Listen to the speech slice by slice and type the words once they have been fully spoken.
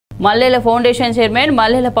మల్లెల foundation chairman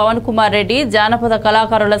మల్లెల పవన్ కుమార్ రెడ్డి జానపద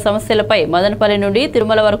కళాకారుల సమస్యలపై మదనపల్లి నుండి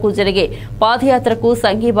తిరుమల వరకు జరిగే పాదయాత్రకు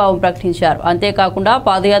సంఘీభావం ప్రకటించారు. అంతేకాకుండా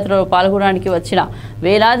పాదయాత్రలో పాల్గొనడానికి వచ్చిన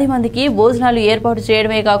వేలాది మందికి భోజనాలు ఏర్పాటు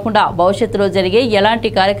చేయడమే కాకుండా భవిష్యత్తులో జరిగే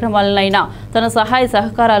ఎలాంటి కార్యక్రమాలనైనా తన సహాయ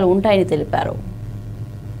సహకారాలు ఉంటాయని తెలిపారు.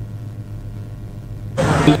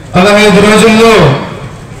 15 రోజుల్లో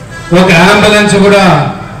ఒక అంబులెన్స్ కూడా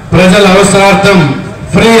ప్రజల అవసరార్థం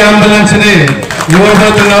ఫ్రీ అంబులెన్స్ ని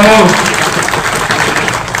ఇవ్వబోతున్నాము.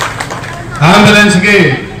 అంబులెన్స్ కి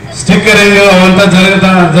స్టిక్కరింగ్ అవంతా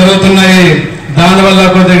జరుగుతున్నాయి. దానివల్ల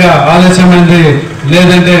కొద్దిగా ఆలస్యమైంది,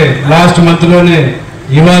 లేదంటే లాస్ట్ మంత్ లోనే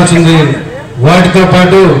ఇవ్వాల్సింది. వాటితో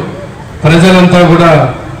పాటు ప్రజలంతా కూడా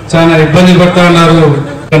చాలా ఇబ్బంది పడుతూ ఉన్నారు.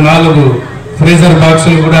 4 ఫ్రీజర్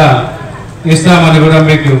బాక్సులు కూడా ఇస్తామని కూడా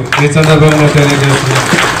మీకు ఈ సందర్భంగా తెలియజేస్తున్నాం.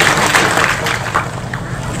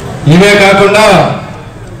 ఇవే కాకుండా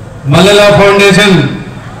మల్లెల ఫౌండేషన్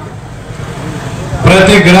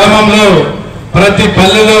ప్రతి గ్రామంలో, ప్రతి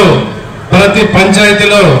పల్లెలో, ప్రతి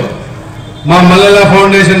పంచాయతీలో మా మల్లెల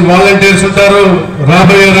ఫౌండేషన్ వాలంటీర్స్ ఉంటారు.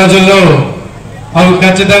 రాబోయే రోజుల్లో అవి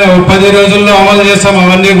ఖచ్చితంగా 10 రోజుల్లో అమలు చేస్తాం.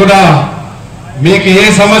 అవన్నీ కూడా మీకు ఏ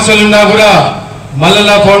సమస్యలున్నా కూడా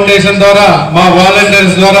మల్లెల ఫౌండేషన్ ద్వారా, మా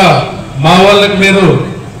వాలంటీర్స్ ద్వారా మా వాళ్ళకి మీరు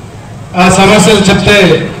ఆ సమస్యలు చెప్తే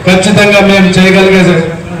ఖచ్చితంగా మేము చేయగలిగే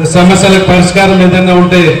సమస్యలకు పరిష్కారం ఏదైనా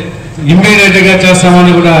ఉంటే ఇమ్మీడియట్ గా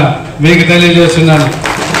చేస్తామని కూడా మీకు తెలియజేస్తున్నాను.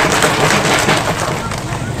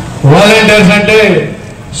 వాలంటీర్స్ అంటే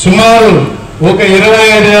సుమారు ఒక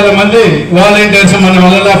 25,000 మంది వాలంటీర్స్ మన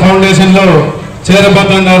మల్లెల ఫౌండేషన్ లో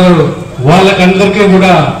చేరబోతున్నారు. వాళ్ళకందరికీ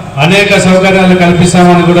కూడా అనేక సౌకర్యాలు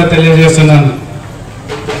కల్పిస్తామని కూడా తెలియజేస్తున్నాను.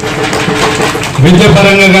 విద్య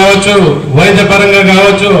పరంగా కావచ్చు, వైద్య పరంగా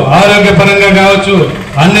కావచ్చు, ఆరోగ్య పరంగా కావచ్చు,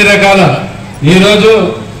 అన్ని రకాల. ఈరోజు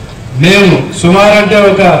మేము సుమారు అంటే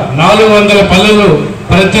ఒక 400 పల్లెలు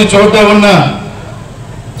ప్రతి చోట ఉన్న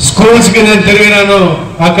స్కూల్స్ కి నేను తిరిగినాను.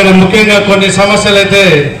 అక్కడ ముఖ్యంగా కొన్ని సమస్యలు అయితే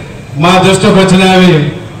మా దృష్టికి వచ్చినవి